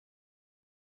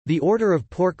The Order of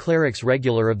Poor Clerics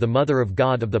Regular of the Mother of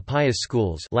God of the Pious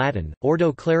Schools Latin,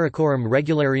 Ordo Clericorum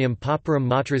Regularium Pauperum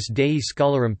Matris Dei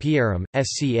Scholarum Piarum,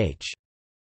 sch.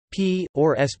 P,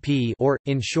 or sp or,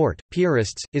 in short,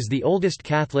 Piarists, is the oldest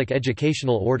Catholic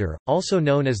educational order, also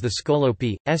known as the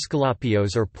Scolopi,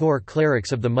 Esculapios or Poor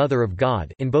Clerics of the Mother of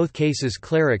God. In both cases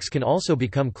clerics can also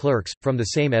become clerks, from the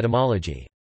same etymology.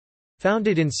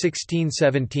 Founded in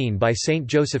 1617 by Saint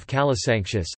Joseph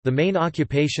Calasanctius, the main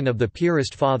occupation of the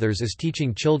Piarist Fathers is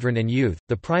teaching children and youth,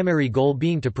 the primary goal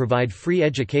being to provide free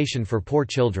education for poor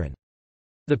children.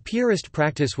 The Piarist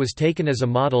practice was taken as a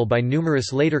model by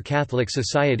numerous later Catholic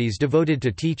societies devoted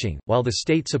to teaching, while the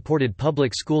state-supported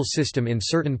public school system in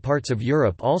certain parts of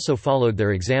Europe also followed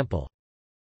their example.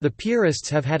 The Piarists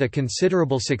have had a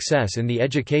considerable success in the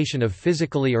education of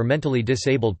physically or mentally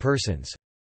disabled persons.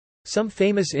 Some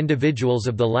famous individuals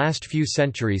of the last few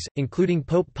centuries, including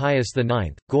Pope Pius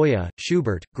IX, Goya,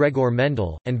 Schubert, Gregor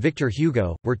Mendel, and Victor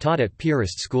Hugo, were taught at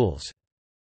Piarist schools.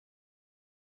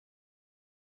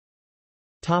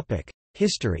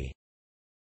 History.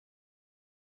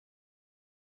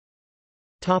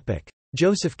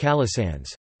 Joseph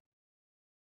Calasanz.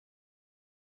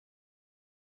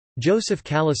 Joseph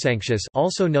Calasanctius,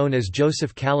 also known as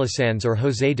Joseph Calasanz or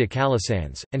José de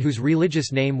Calasanz, and whose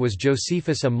religious name was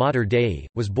Josephus a Mater Dei,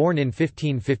 was born in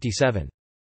 1557.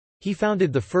 He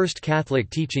founded the first Catholic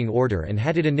teaching order and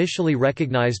had it initially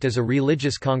recognized as a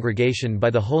religious congregation by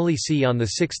the Holy See on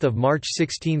 6 March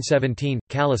 1617.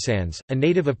 Calasanz, a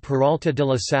native of Peralta de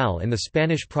la Salle in the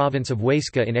Spanish province of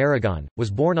Huesca in Aragon,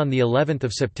 was born on the 11th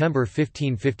of September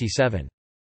 1557.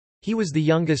 He was the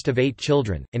youngest of 8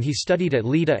 children, and he studied at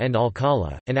Lleida and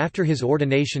Alcalá, and after his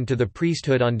ordination to the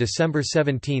priesthood on December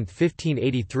 17,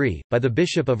 1583, by the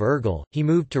Bishop of Urgell, he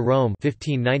moved to Rome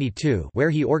 1592,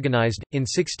 where he organized, in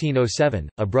 1607,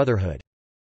 a brotherhood.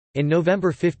 In November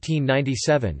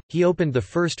 1597, he opened the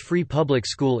first free public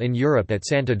school in Europe at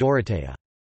Santa Dorotea.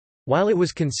 While it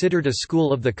was considered a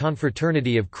school of the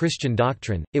Confraternity of Christian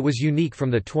Doctrine, it was unique from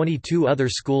the 22 other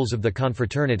schools of the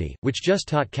Confraternity, which just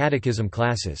taught catechism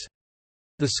classes.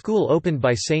 The school opened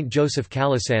by Saint Joseph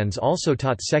Calasanz also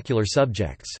taught secular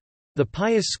subjects. The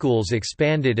pious schools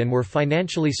expanded and were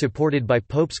financially supported by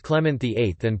Popes Clement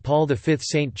VIII and Paul V.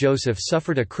 Saint Joseph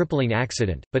suffered a crippling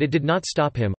accident, but it did not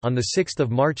stop him. On 6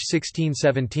 March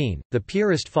 1617, the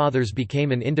Piarist Fathers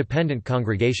became an independent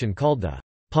congregation called the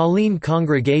Pauline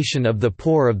Congregation of the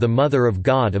Poor of the Mother of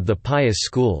God of the Pious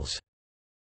Schools.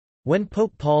 When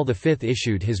Pope Paul V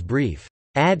issued his brief,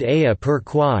 Ad ea per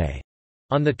quae,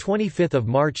 on 25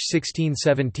 March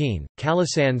 1617,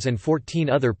 Calasanz and 14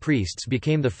 other priests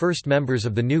became the first members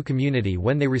of the new community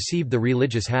when they received the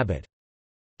religious habit.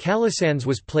 Calasanz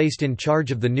was placed in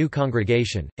charge of the new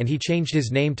congregation, and he changed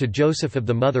his name to Joseph of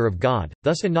the Mother of God,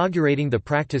 thus inaugurating the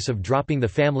practice of dropping the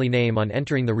family name on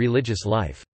entering the religious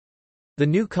life. The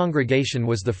new congregation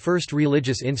was the first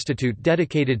religious institute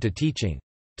dedicated to teaching.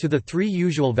 To the 3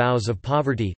 usual vows of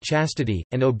poverty, chastity,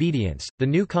 and obedience, the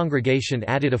new congregation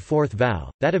added a 4th vow,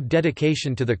 that of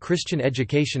dedication to the Christian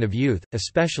education of youth,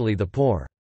 especially the poor.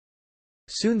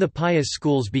 Soon the pious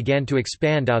schools began to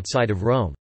expand outside of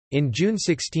Rome. In June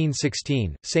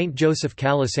 1616, Saint Joseph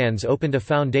Calasanz opened a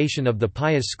foundation of the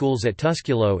pious schools at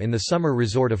Tusculo in the summer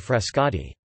resort of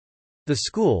Frascati. The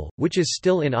school, which is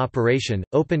still in operation,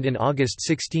 opened in August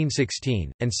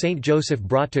 1616, and Saint Joseph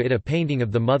brought to it a painting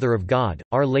of the Mother of God,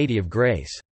 Our Lady of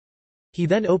Grace. He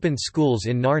then opened schools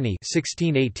in Narni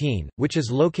 1618, which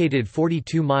is located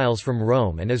 42 miles from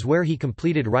Rome and is where he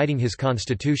completed writing his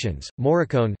constitutions,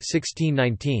 Morricone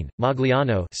 1619,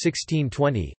 Magliano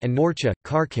 1620, and Norcia,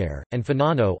 Carcare, and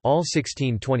Fanano all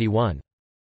 1621.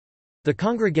 The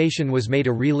congregation was made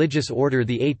a religious order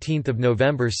 18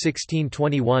 November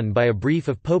 1621 by a brief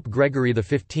of Pope Gregory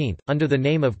XV, under the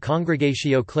name of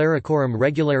Congregatio Clericorum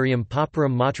Regularium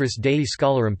Pauperum Matris Dei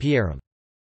Scholarum Piarum.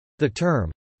 The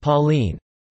term, Pauline,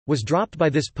 was dropped by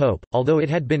this pope, although it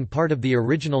had been part of the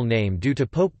original name due to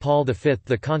Pope Paul V.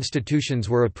 The constitutions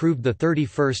were approved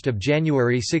 31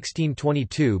 January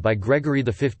 1622 by Gregory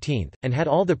XV, and had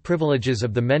all the privileges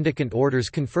of the mendicant orders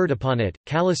conferred upon it,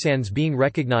 Calasanz being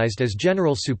recognized as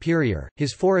general superior,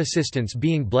 his 4 assistants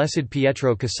being Blessed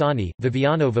Pietro Cassani,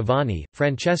 Viviano Vivani,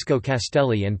 Francesco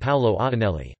Castelli and Paolo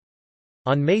Ottinelli.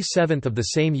 On May 7 of the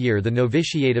same year the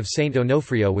novitiate of Saint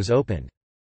Onofrio was opened.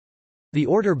 The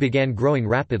order began growing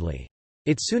rapidly.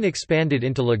 It soon expanded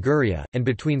into Liguria, and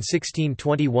between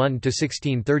 1621 to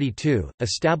 1632,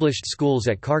 established schools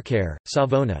at Carcare,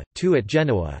 Savona, 2 at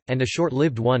Genoa, and a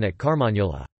short-lived one at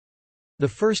Carmagnola. The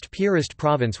first Piarist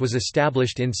province was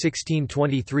established in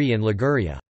 1623 in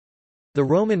Liguria. The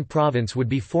Roman province would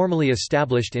be formally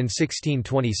established in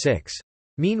 1626.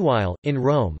 Meanwhile, in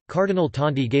Rome, Cardinal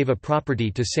Tonti gave a property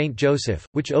to Saint Joseph,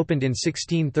 which opened in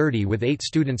 1630 with 8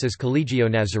 students as Collegio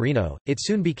Nazareno. It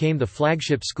soon became the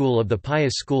flagship school of the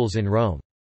pious schools in Rome.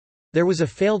 There was a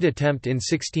failed attempt in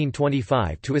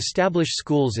 1625 to establish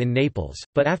schools in Naples,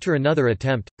 but after another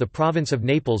attempt, the province of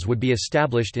Naples would be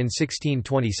established in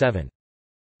 1627.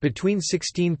 Between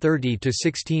 1630 to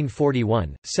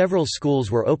 1641, several schools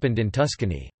were opened in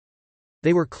Tuscany.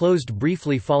 They were closed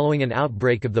briefly following an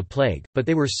outbreak of the plague, but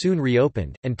they were soon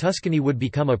reopened, and Tuscany would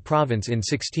become a province in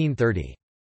 1630.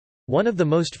 One of the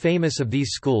most famous of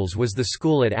these schools was the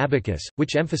school at Abacus,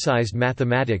 which emphasized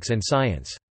mathematics and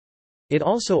science. It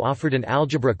also offered an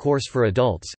algebra course for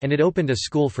adults, and it opened a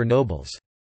school for nobles.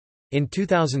 In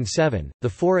 2007, the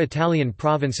 4 Italian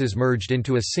provinces merged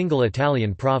into a single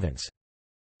Italian province.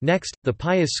 Next, the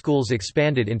pious schools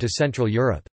expanded into Central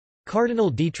Europe.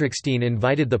 Cardinal Dietrichstein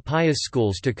invited the pious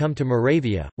schools to come to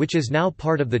Moravia, which is now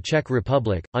part of the Czech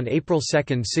Republic. On April 2,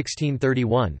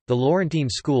 1631, the Laurentine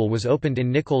School was opened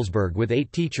in Nikolsburg with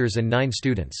 8 teachers and 9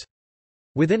 students.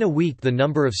 Within a week the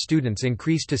number of students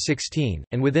increased to 16,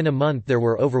 and within a month there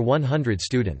were over 100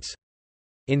 students.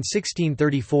 In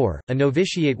 1634, a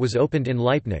novitiate was opened in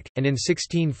Leipnich, and in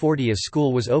 1640 a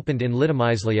school was opened in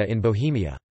Litomyslia in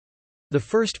Bohemia. The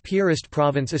first Piarist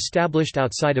province established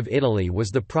outside of Italy was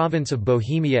the province of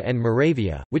Bohemia and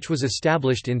Moravia, which was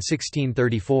established in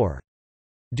 1634.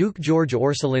 Duke George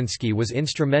Orsolinski was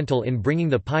instrumental in bringing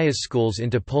the pious schools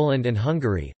into Poland and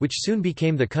Hungary, which soon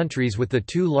became the countries with the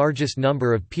 2 largest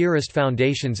number of Piarist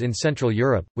foundations in Central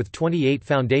Europe, with 28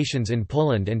 foundations in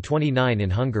Poland and 29 in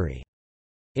Hungary.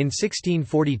 In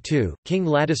 1642, King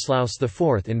Ladislaus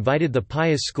IV invited the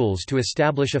pious schools to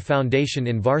establish a foundation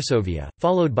in Varsovia,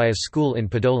 followed by a school in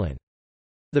Podolin.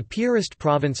 The Piarist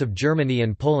province of Germany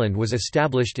and Poland was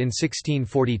established in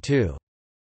 1642.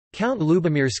 Count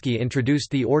Lubomirski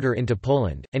introduced the order into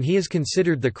Poland, and he is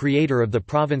considered the creator of the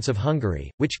province of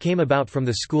Hungary, which came about from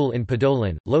the school in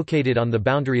Podolin, located on the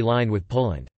boundary line with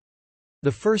Poland.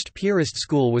 The first Piarist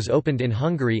school was opened in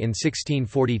Hungary in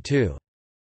 1642.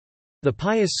 The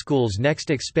pious schools next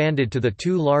expanded to the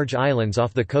 2 large islands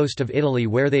off the coast of Italy,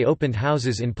 where they opened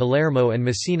houses in Palermo and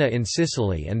Messina in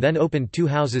Sicily and then opened 2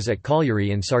 houses at Cagliari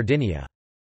in Sardinia.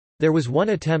 There was one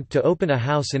attempt to open a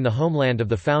house in the homeland of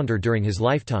the founder during his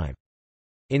lifetime.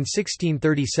 In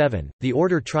 1637, the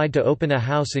order tried to open a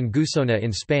house in Gusona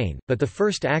in Spain, but the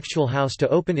first actual house to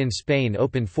open in Spain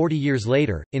opened 40 years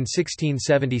later, in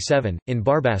 1677, in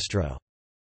Barbastro.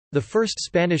 The first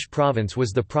Spanish province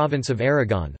was the province of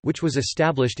Aragon, which was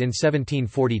established in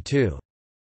 1742.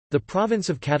 The province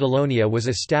of Catalonia was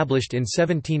established in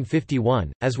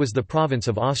 1751, as was the province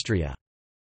of Austria.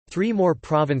 3 more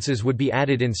provinces would be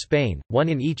added in Spain, one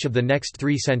in each of the next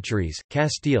 3 centuries: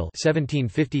 Castile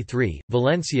 (1753),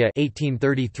 Valencia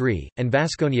 (1833), and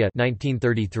Vasconia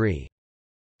 (1933).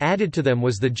 Added to them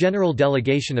was the General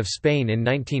Delegation of Spain in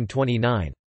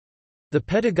 1929. The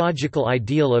pedagogical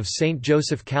ideal of Saint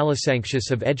Joseph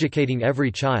Calasanctius of educating every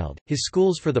child, his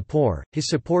schools for the poor, his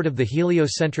support of the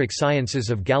heliocentric sciences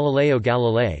of Galileo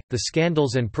Galilei, the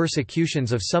scandals and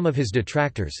persecutions of some of his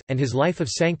detractors, and his life of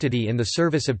sanctity in the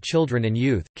service of children and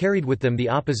youth, carried with them the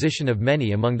opposition of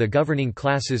many among the governing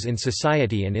classes in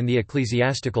society and in the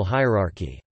ecclesiastical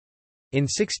hierarchy. In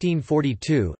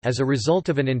 1642, as a result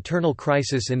of an internal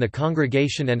crisis in the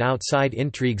congregation and outside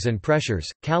intrigues and pressures,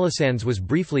 Calasanz was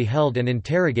briefly held and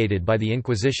interrogated by the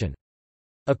Inquisition.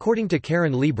 According to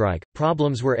Karen Liebreich,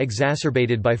 problems were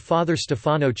exacerbated by Father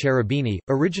Stefano Cherubini,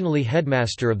 originally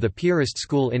headmaster of the Piarist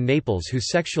school in Naples, who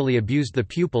sexually abused the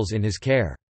pupils in his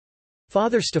care.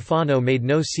 Father Stefano made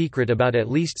no secret about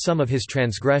at least some of his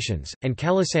transgressions, and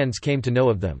Calasanz came to know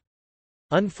of them.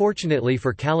 Unfortunately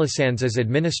for Calasanz as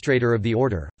administrator of the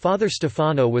order, Father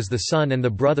Stefano was the son and the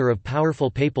brother of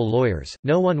powerful papal lawyers.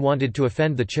 No one wanted to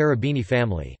offend the Cherubini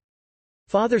family.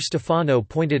 Father Stefano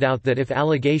pointed out that if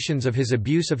allegations of his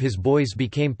abuse of his boys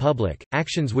became public,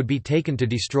 actions would be taken to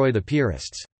destroy the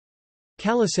Piarists.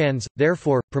 Calasanz,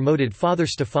 therefore, promoted Father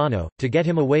Stefano, to get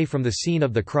him away from the scene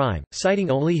of the crime, citing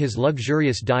only his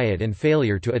luxurious diet and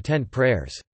failure to attend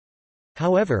prayers.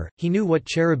 However, he knew what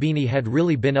Cherubini had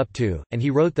really been up to, and he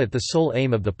wrote that the sole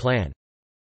aim of the plan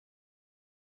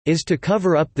is to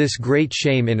cover up this great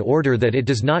shame in order that it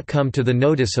does not come to the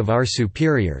notice of our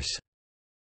superiors.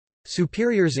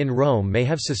 Superiors in Rome may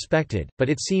have suspected, but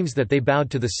it seems that they bowed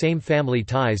to the same family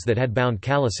ties that had bound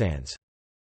Calasanz.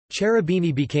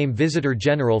 Cherubini became visitor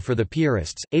general for the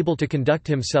Piarists, able to conduct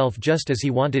himself just as he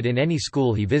wanted in any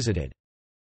school he visited.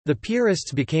 The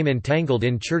Piarists became entangled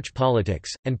in church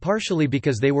politics, and partially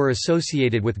because they were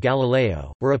associated with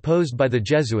Galileo, were opposed by the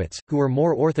Jesuits, who were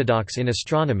more orthodox in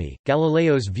astronomy.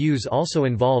 Galileo's views also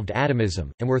involved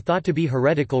atomism, and were thought to be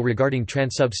heretical regarding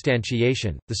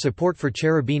transubstantiation. The support for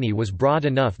Cherubini was broad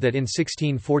enough that in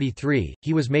 1643,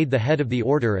 he was made the head of the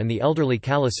order and the elderly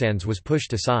Calasanz was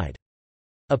pushed aside.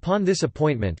 Upon this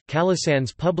appointment,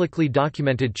 Calasanz publicly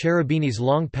documented Cherubini's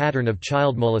long pattern of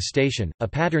child molestation, a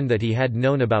pattern that he had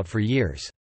known about for years.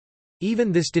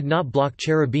 Even this did not block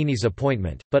Cherubini's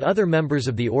appointment, but other members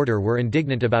of the order were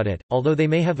indignant about it, although they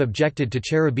may have objected to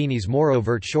Cherubini's more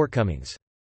overt shortcomings.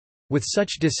 With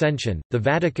such dissension, the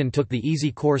Vatican took the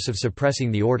easy course of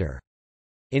suppressing the order.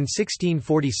 In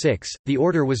 1646, the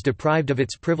order was deprived of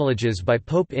its privileges by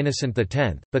Pope Innocent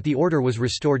X, but the order was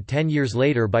restored 10 years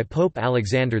later by Pope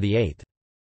Alexander VIII.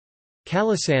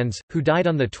 Calasanz, who died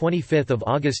on 25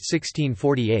 August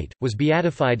 1648, was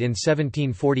beatified in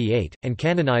 1748, and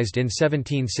canonized in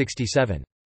 1767.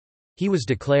 He was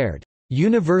declared,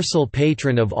 "universal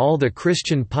patron of all the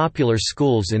Christian popular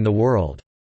schools in the world,"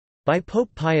 by Pope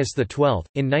Pius XII,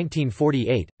 in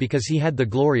 1948, because he had the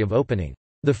glory of opening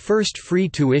the first free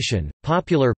tuition,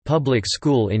 popular, public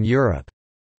school in Europe,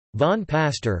 von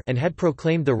Pastor, and had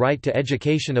proclaimed the right to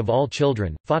education of all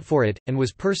children, fought for it, and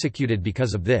was persecuted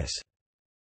because of this.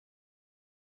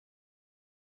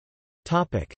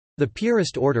 The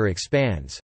Piarist order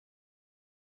expands.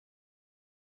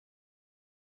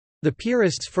 The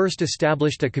Piarists first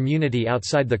established a community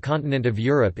outside the continent of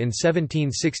Europe in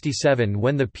 1767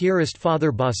 when the Piarist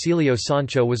Father Basilio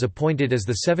Sancho was appointed as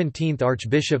the 17th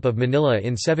Archbishop of Manila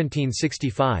in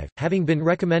 1765, having been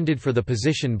recommended for the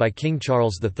position by King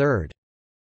Charles III.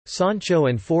 Sancho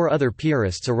and 4 other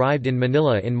Piarists arrived in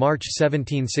Manila in March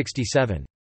 1767.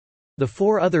 The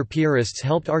 4 other Piarists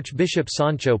helped Archbishop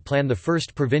Sancho plan the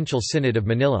First Provincial Synod of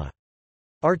Manila.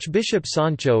 Archbishop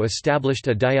Sancho established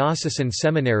a diocesan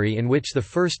seminary in which the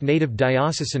first native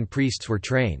diocesan priests were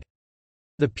trained.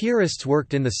 The Piarists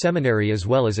worked in the seminary as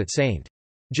well as at St.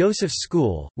 Joseph's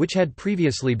School, which had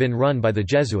previously been run by the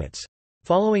Jesuits.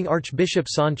 Following Archbishop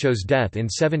Sancho's death in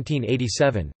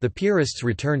 1787, the Piarists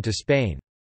returned to Spain.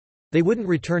 They wouldn't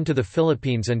return to the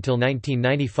Philippines until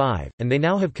 1995, and they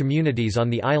now have communities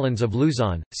on the islands of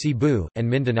Luzon, Cebu, and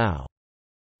Mindanao.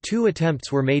 2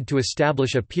 attempts were made to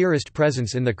establish a Piarist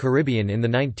presence in the Caribbean in the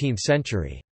 19th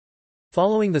century.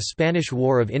 Following the Spanish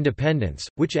War of Independence,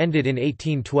 which ended in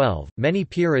 1812, many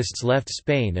Piarists left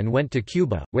Spain and went to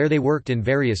Cuba, where they worked in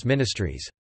various ministries.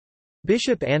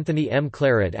 Bishop Anthony M.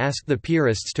 Claret asked the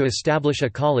Piarists to establish a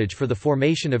college for the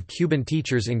formation of Cuban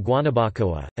teachers in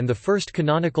Guanabacoa, and the first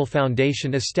canonical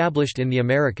foundation established in the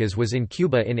Americas was in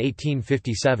Cuba in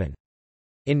 1857.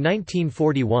 In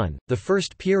 1941, the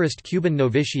first Piarist Cuban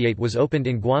novitiate was opened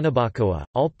in Guanabacoa,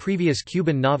 all previous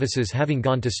Cuban novices having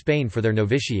gone to Spain for their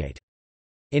novitiate.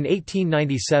 In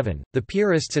 1897, the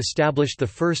Piarists established the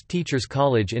first teachers'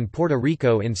 college in Puerto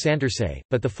Rico in Santurce,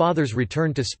 but the Fathers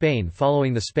returned to Spain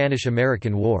following the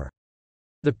Spanish–American War.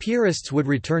 The Piarists would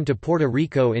return to Puerto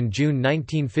Rico in June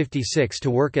 1956 to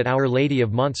work at Our Lady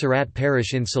of Montserrat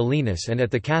Parish in Salinas and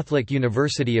at the Catholic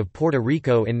University of Puerto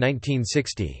Rico in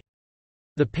 1960.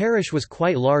 The parish was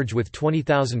quite large with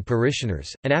 20,000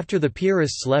 parishioners, and after the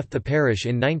Piarists left the parish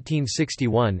in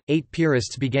 1961, 8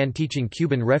 Piarists began teaching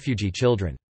Cuban refugee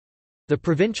children. The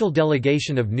provincial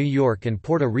delegation of New York and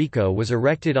Puerto Rico was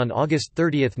erected on August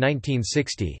 30,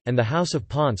 1960, and the House of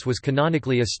Ponce was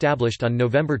canonically established on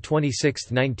November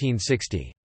 26,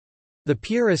 1960. The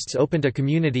Piarists opened a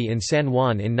community in San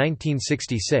Juan in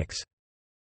 1966.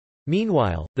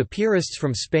 Meanwhile, the Piarists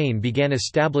from Spain began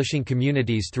establishing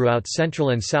communities throughout Central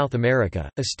and South America,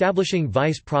 establishing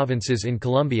vice provinces in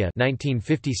Colombia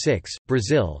 1956,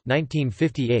 Brazil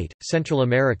 1958, Central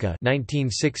America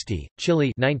 1960,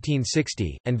 Chile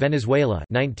 1960, and Venezuela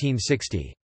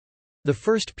 1960. The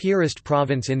first Piarist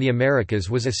province in the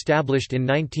Americas was established in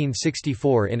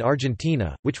 1964 in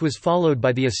Argentina, which was followed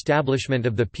by the establishment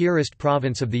of the Piarist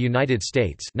province of the United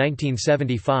States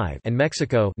 1975 and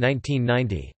Mexico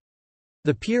 1990.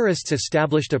 The Piarists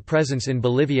established a presence in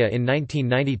Bolivia in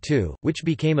 1992, which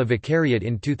became a vicariate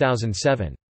in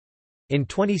 2007. In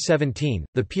 2017,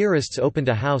 the Piarists opened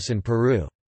a house in Peru.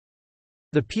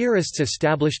 The Piarists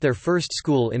established their first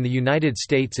school in the United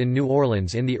States in New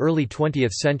Orleans in the early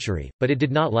 20th century, but it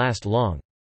did not last long.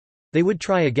 They would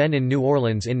try again in New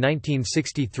Orleans in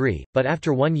 1963, but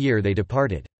after 1 year they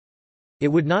departed.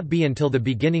 It would not be until the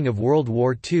beginning of World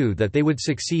War II that they would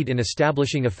succeed in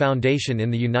establishing a foundation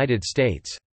in the United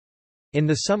States. In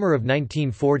the summer of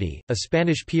 1940, a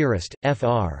Spanish Piarist,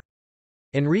 Fr.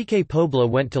 Enrique Pobla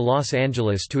went to Los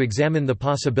Angeles to examine the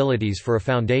possibilities for a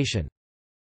foundation.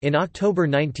 In October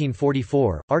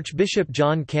 1944, Archbishop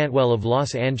John Cantwell of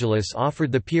Los Angeles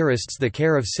offered the Piarists the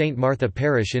care of St. Martha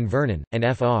Parish in Vernon, and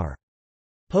Fr.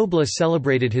 Pobla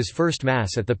celebrated his first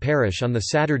Mass at the parish on the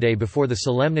Saturday before the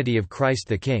Solemnity of Christ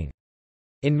the King.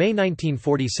 In May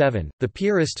 1947, the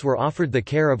Piarists were offered the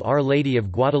care of Our Lady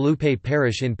of Guadalupe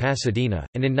Parish in Pasadena,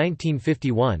 and in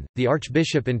 1951, the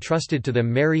Archbishop entrusted to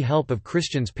them Mary Help of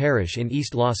Christians Parish in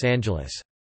East Los Angeles.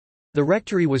 The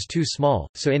rectory was too small,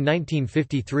 so in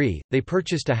 1953, they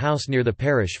purchased a house near the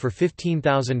parish for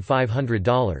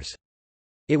 $15,500.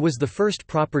 It was the first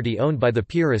property owned by the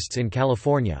Piarists in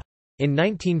California. In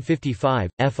 1955,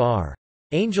 Fr.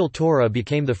 Angel Torra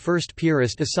became the first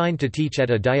Piarist assigned to teach at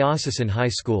a diocesan high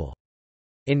school.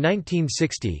 In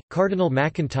 1960, Cardinal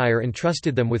McIntyre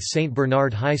entrusted them with St.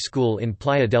 Bernard High School in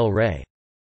Playa del Rey.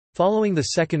 Following the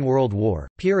Second World War,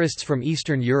 Piarists from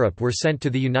Eastern Europe were sent to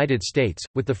the United States,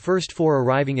 with the first 4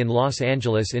 arriving in Los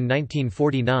Angeles in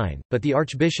 1949, but the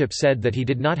Archbishop said that he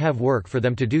did not have work for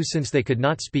them to do since they could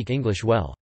not speak English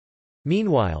well.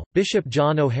 Meanwhile, Bishop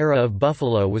John O'Hara of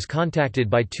Buffalo was contacted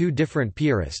by 2 different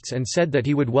Piarists and said that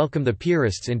he would welcome the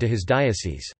Piarists into his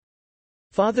diocese.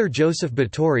 Father Joseph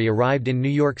Báthory arrived in New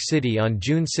York City on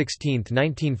June 16,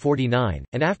 1949,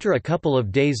 and after a couple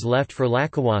of days left for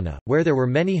Lackawanna, where there were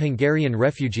many Hungarian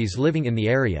refugees living in the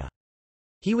area.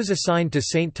 He was assigned to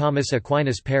St. Thomas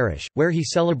Aquinas Parish, where he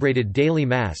celebrated daily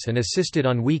Mass and assisted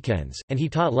on weekends, and he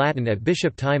taught Latin at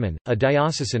Bishop Timon, a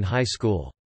diocesan high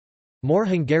school. More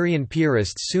Hungarian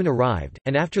Piarists soon arrived,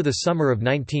 and after the summer of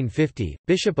 1950,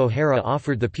 Bishop O'Hara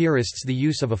offered the Piarists the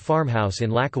use of a farmhouse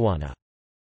in Lackawanna.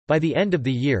 By the end of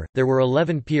the year, there were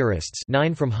 11 Piarists,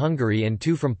 9 from Hungary and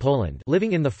 2 from Poland,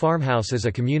 living in the farmhouse as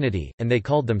a community, and they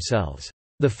called themselves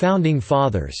the Founding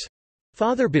Fathers.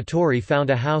 Father Báthory found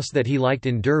a house that he liked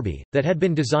in Derby, that had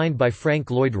been designed by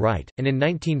Frank Lloyd Wright, and in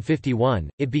 1951,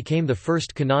 it became the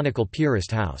first canonical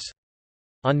Piarist house.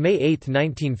 On May 8,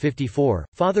 1954,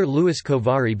 Father Louis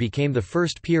Kovari became the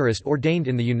first Piarist ordained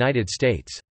in the United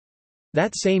States.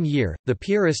 That same year, the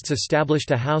Piarists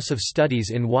established a house of studies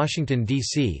in Washington,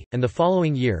 D.C., and the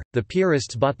following year, the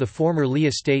Piarists bought the former Lee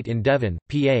Estate in Devon,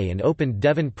 PA and opened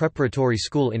Devon Preparatory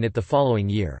School in it the following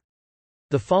year.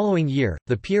 The following year,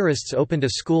 the Piarists opened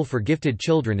a school for gifted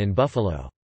children in Buffalo.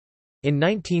 In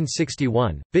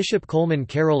 1961, Bishop Coleman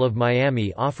Carroll of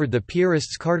Miami offered the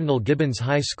Piarists Cardinal Gibbons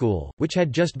High School, which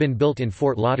had just been built in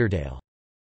Fort Lauderdale.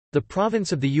 The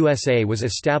province of the USA was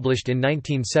established in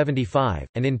 1975,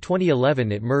 and in 2011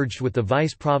 it merged with the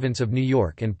Vice Province of New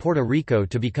York and Puerto Rico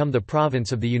to become the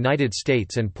Province of the United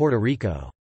States and Puerto Rico.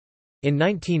 In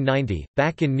 1990,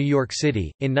 back in New York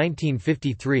City, in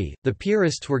 1953, the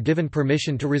Piarists were given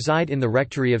permission to reside in the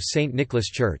rectory of St. Nicholas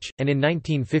Church, and in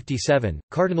 1957,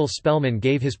 Cardinal Spellman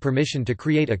gave his permission to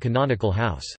create a canonical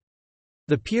house.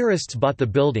 The Piarists bought the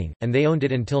building, and they owned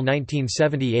it until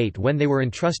 1978 when they were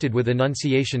entrusted with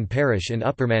Annunciation Parish in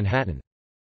Upper Manhattan.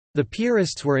 The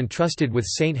Piarists were entrusted with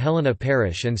St. Helena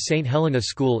Parish and St. Helena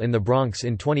School in the Bronx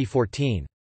in 2014.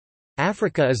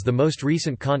 Africa is the most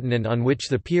recent continent on which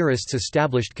the Piarists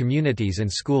established communities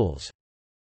and schools.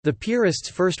 The Piarists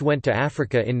first went to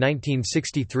Africa in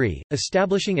 1963,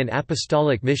 establishing an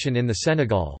apostolic mission in the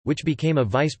Senegal, which became a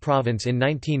vice province in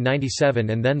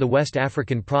 1997 and then the West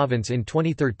African province in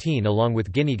 2013 along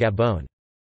with Guinea-Gabon.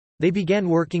 They began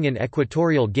working in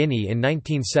Equatorial Guinea in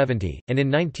 1970, and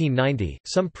in 1990,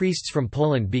 some priests from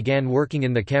Poland began working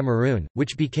in the Cameroon,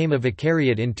 which became a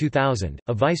vicariate in 2000,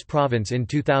 a vice province in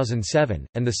 2007,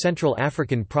 and the Central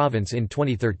African province in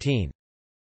 2013.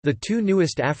 The 2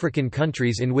 newest African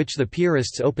countries in which the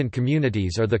Piarists opened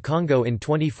communities are the Congo in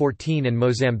 2014 and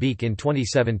Mozambique in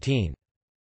 2017.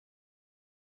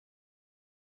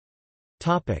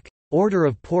 Order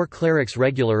of Poor Clerics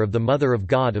Regular of the Mother of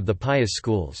God of the Pious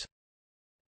Schools.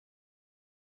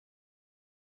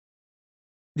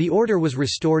 The order was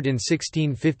restored in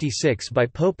 1656 by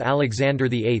Pope Alexander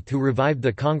VIII, who revived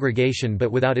the congregation but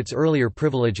without its earlier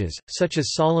privileges, such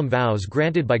as solemn vows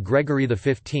granted by Gregory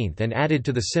XV and added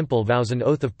to the simple vows an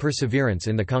oath of perseverance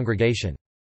in the congregation.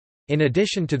 In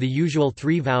addition to the usual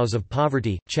 3 vows of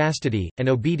poverty, chastity, and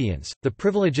obedience, the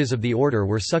privileges of the order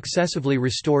were successively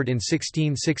restored in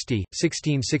 1660,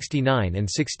 1669 and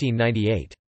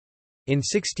 1698. In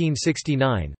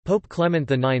 1669, Pope Clement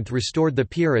IX restored the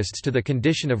Piarists to the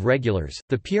condition of regulars.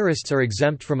 The Piarists are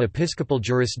exempt from episcopal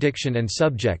jurisdiction and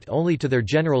subject only to their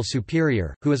general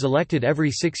superior, who is elected every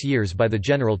 6 years by the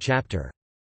general chapter.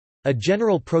 A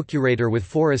general procurator with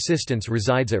 4 assistants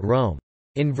resides at Rome.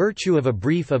 In virtue of a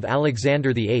brief of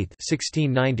Alexander VIII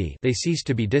 1690, they ceased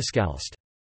to be discalced.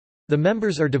 The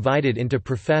members are divided into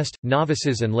professed,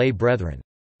 novices and lay brethren.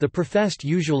 The professed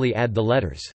usually add the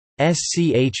letters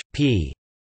schp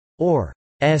or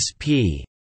sp,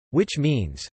 which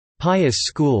means pious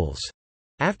schools,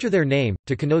 after their name,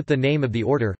 to connote the name of the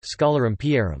order, Scholarum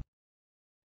Piarum.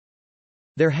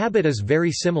 Their habit is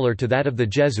very similar to that of the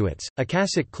Jesuits, a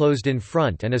cassock closed in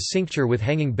front and a cincture with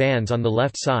hanging bands on the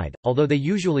left side, although they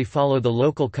usually follow the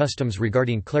local customs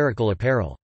regarding clerical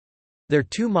apparel. Their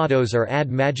two mottos are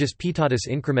Ad Magis Pietatis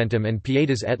Incrementum and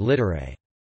Pietas et Literae.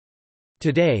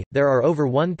 Today, there are over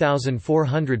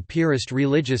 1,400 Piarist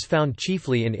religious found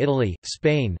chiefly in Italy,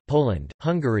 Spain, Poland,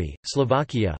 Hungary,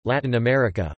 Slovakia, Latin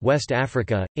America, West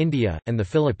Africa, India, and the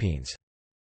Philippines.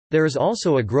 There is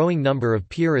also a growing number of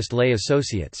Piarist lay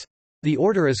associates. The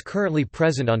order is currently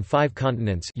present on 5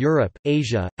 continents: Europe,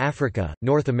 Asia, Africa,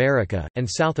 North America, and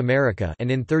South America,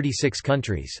 and in 36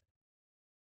 countries.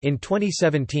 In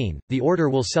 2017, the order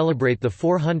will celebrate the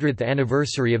 400th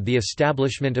anniversary of the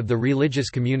establishment of the religious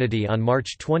community on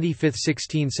March 25,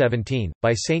 1617,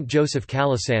 by Saint Joseph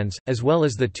Calasanz, as well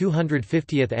as the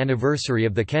 250th anniversary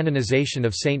of the canonization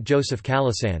of Saint Joseph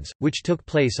Calasanz, which took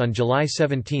place on July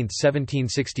 17,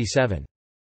 1767.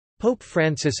 Pope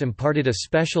Francis imparted a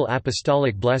special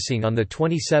apostolic blessing on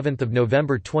 27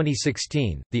 November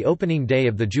 2016, the opening day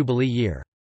of the Jubilee year.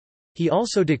 He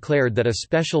also declared that a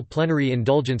special plenary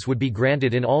indulgence would be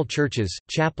granted in all churches,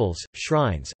 chapels,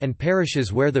 shrines, and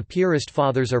parishes where the Piarist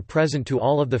Fathers are present to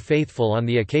all of the faithful on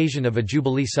the occasion of a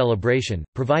Jubilee celebration,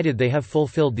 provided they have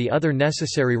fulfilled the other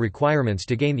necessary requirements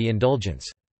to gain the indulgence.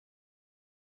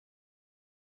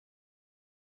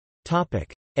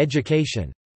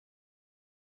 Education.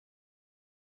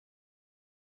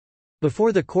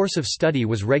 Before the course of study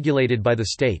was regulated by the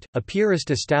state, a Piarist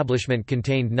establishment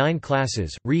contained 9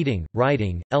 classes: reading,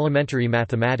 writing, elementary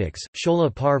mathematics,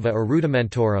 schola parva or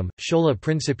rudimentorum, schola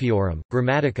principiorum,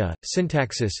 grammatica,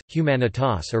 syntaxis,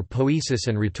 humanitas or poesis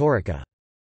and rhetorica.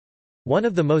 One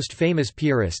of the most famous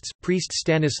Piarists, priest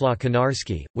Stanislaw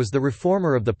Konarski, was the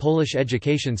reformer of the Polish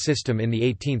education system in the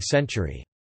 18th century.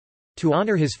 To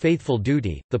honor his faithful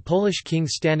duty, the Polish king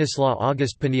Stanislaw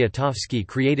August Poniatowski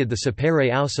created the Sapere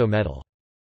Auso medal.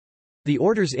 The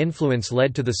order's influence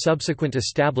led to the subsequent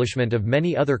establishment of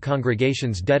many other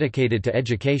congregations dedicated to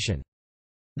education.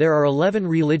 There are 11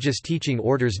 religious teaching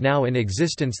orders now in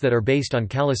existence that are based on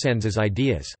Calasanz's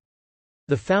ideas.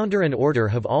 The founder and order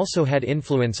have also had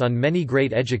influence on many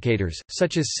great educators,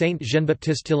 such as Saint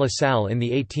Jean-Baptiste de La Salle in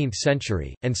the 18th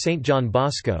century, and Saint John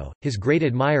Bosco, his great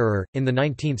admirer, in the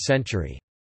 19th century.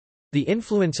 The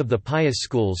influence of the pious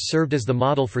schools served as the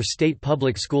model for state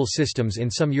public school systems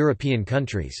in some European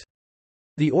countries.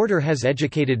 The order has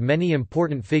educated many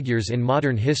important figures in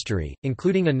modern history,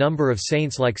 including a number of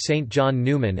saints like Saint John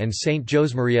Newman and Saint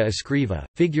Josemaria Escriva,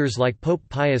 figures like Pope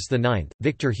Pius IX,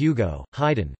 Victor Hugo,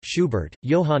 Haydn, Schubert,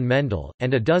 Johann Mendel,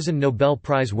 and a dozen Nobel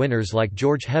Prize winners like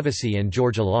George Hevesy and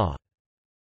George Alaw.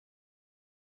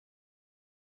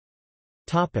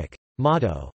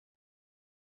 Motto.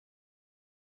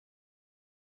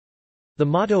 The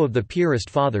motto of the Piarist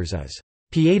Fathers is,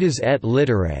 Pietas et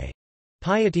Literae,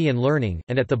 piety and learning,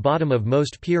 and at the bottom of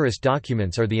most Piarist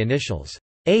documents are the initials,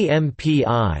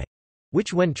 AMPI,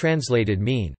 which when translated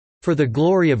mean, for the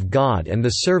glory of God and the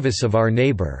service of our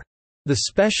neighbor. The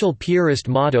special Piarist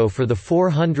motto for the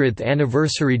 400th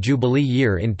anniversary Jubilee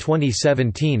year in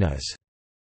 2017 is,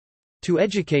 to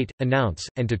educate, announce,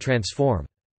 and to transform.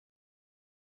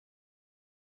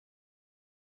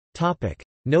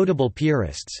 Notable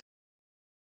Piarists.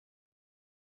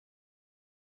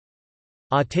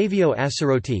 Ottavio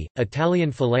Assarotti,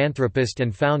 Italian philanthropist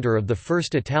and founder of the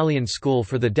first Italian school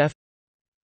for the deaf.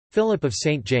 Philip of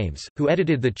St. James, who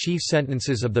edited the chief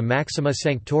sentences of the Maxima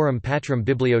Sanctorum Patrum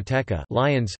Bibliotheca,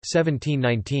 Lyons,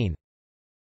 1719.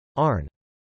 Arne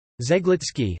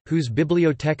Zeglitsky, whose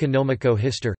Bibliotheca Nomico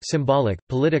Histor, Symbolic,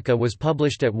 Politica was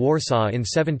published at Warsaw in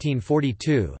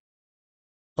 1742.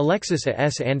 Alexis A.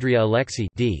 S. Andrea Alexi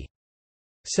d.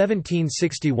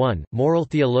 1761, moral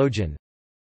theologian.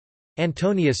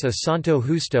 Antonius a Santo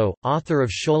Justo, author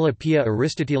of Schola Pia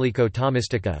Aristotelico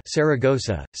Thomistica,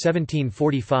 Saragossa,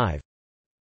 1745.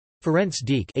 Ferenc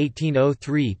Deák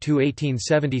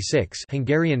 (1803–1876),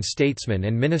 Hungarian statesman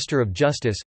and minister of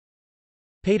justice.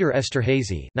 Péter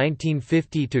Esterházy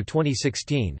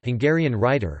 (1950–2016), Hungarian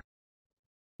writer.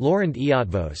 Laurent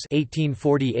Eötvös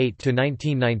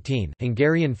 (1848–1919),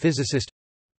 Hungarian physicist.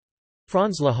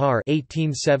 Franz Lehár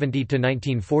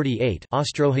 (1870–1948),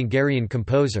 Austro-Hungarian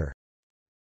composer.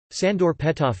 Sándor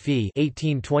Petőfi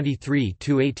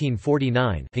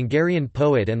 (1823–1849), Hungarian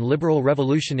poet and liberal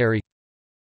revolutionary.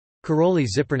 Karoly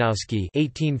Zipernowsky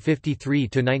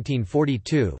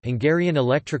 (1853–1942), Hungarian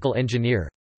electrical engineer.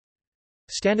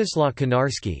 Stanislaw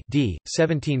Konarski d.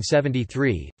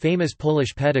 1773, famous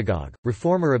Polish pedagogue,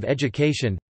 reformer of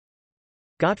education.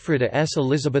 Gottfrieda S.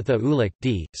 Elizabetha Ulich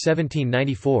d.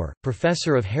 1794,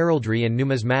 professor of heraldry and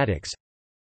numismatics.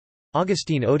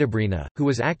 Augustin Odebrina, who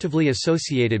was actively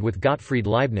associated with Gottfried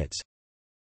Leibniz.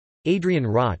 Adrian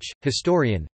Roch,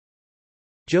 historian.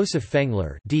 Joseph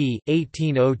Fengler d.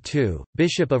 1802,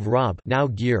 Bishop of Raab, now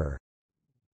Győr.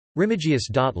 Remigius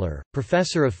Dottler,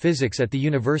 professor of physics at the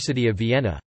University of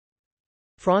Vienna.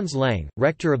 Franz Lang,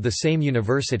 rector of the same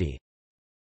university.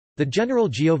 The General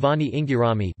Giovanni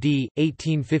Ingurami d.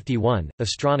 1851,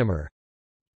 astronomer.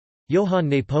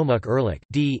 Johann Nepomuk Ehrlich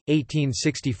d.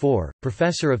 1864,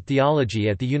 professor of theology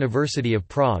at the University of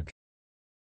Prague.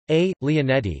 A.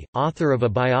 Leonetti, author of a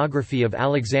biography of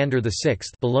Alexander VI,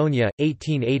 Bologna,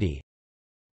 1880.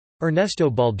 Ernesto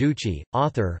Balducci,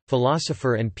 author,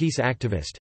 philosopher and peace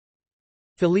activist.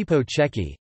 Filippo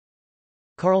Cecchi.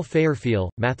 Carl Fairfield,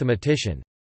 mathematician.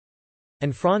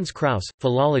 And Franz Krauss,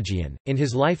 philologian. In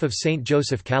his Life of Saint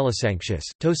Joseph Calasanctius,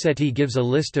 Tosetti gives a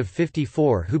list of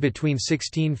 54 who between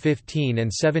 1615 and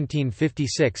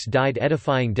 1756 died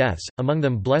edifying deaths, among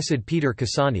them Blessed Peter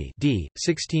Cassani d.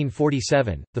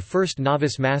 1647, the first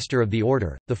novice master of the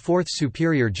order, the fourth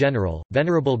superior general,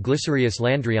 Venerable Glycerius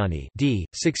Landriani d.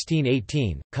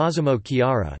 1618, Cosimo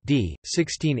Chiara d.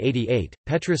 1688,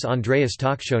 Petrus Andreas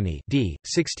Taccioni d.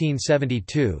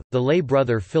 1672, the lay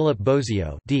brother Philip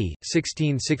Bozio d.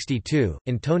 1662,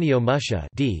 Antonio Muscia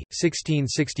d.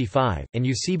 1665, and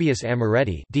Eusebius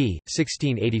Amoretti d.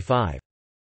 1685.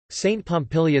 Saint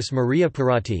Pompilius Maria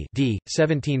Pirati d.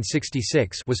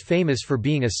 1766 was famous for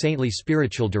being a saintly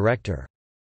spiritual director.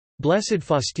 Blessed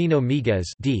Faustino Miguez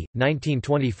d.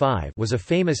 1925 was a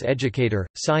famous educator,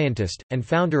 scientist, and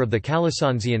founder of the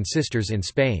Calasanzian sisters in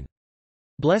Spain.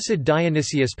 Blessed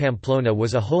Dionysius Pamplona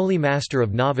was a holy master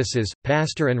of novices,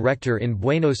 pastor and rector in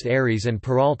Buenos Aires and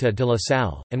Peralta de la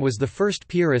Salle, and was the first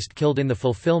Piarist killed in the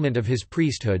fulfillment of his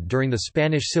priesthood during the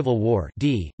Spanish Civil War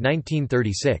d.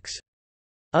 1936.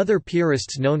 Other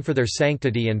Piarists known for their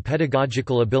sanctity and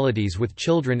pedagogical abilities with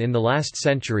children in the last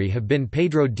century have been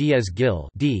Pedro Diaz-Gil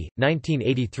d.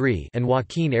 1983 and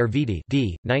Joaquín Erviti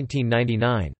d.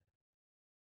 1999.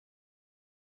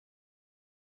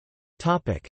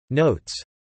 Notes.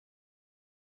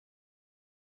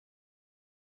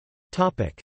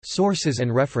 Sources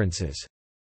and references.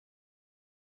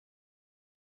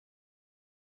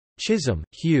 Chisholm,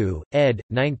 Hugh, ed.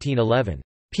 1911.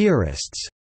 Piarists.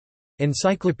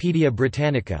 Encyclopædia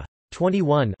Britannica.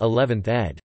 21 11th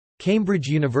ed. Cambridge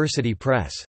University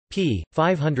Press. p.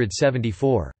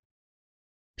 574.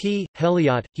 P.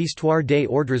 Heliot, Histoire des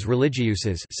ordres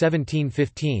religieuses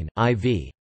 1715,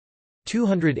 IV.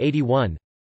 281.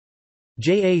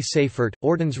 J. A. Seifert,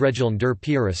 Ordensregeln der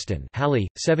Piaristen Halle,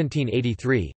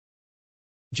 1783.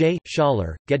 J.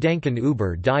 Schaller, Gedanken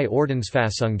über die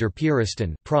Ordensfassung der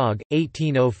Piaristen Prague,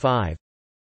 1805.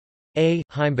 A.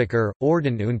 Heimbecker,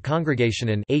 Orden und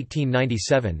Kongregationen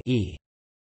 1897 e.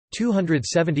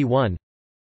 271.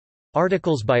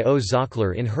 Articles by O.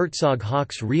 Zockler in Herzog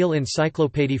Hawk's Real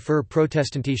Encyclopédie für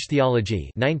Protestantische Theologie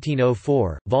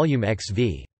 1904, Volume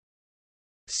XV.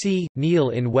 C. Neil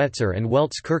in Wetzer and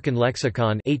Welts Kirchen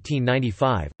Lexicon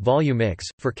 1895, Volume X,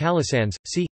 for Calasanz,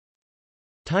 c.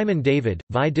 Timon David,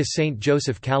 Vie de Saint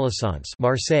Joseph Calasanz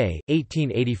Marseille,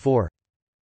 1884.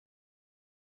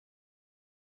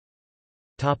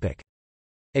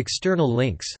 External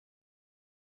links.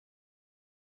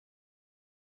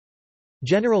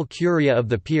 General Curia of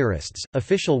the Piarists,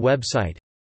 official website.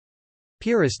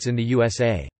 Piarists in the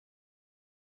USA.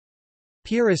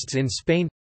 Piarists in Spain.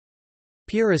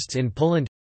 Piarists in Poland.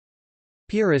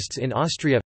 Piarists in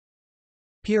Austria.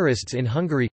 Piarists in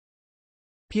Hungary.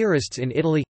 Piarists in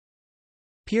Italy.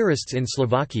 Piarists in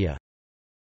Slovakia.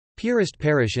 Piarist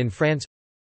parish in France.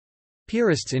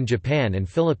 Piarists in Japan and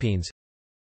Philippines.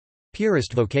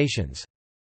 Piarist vocations.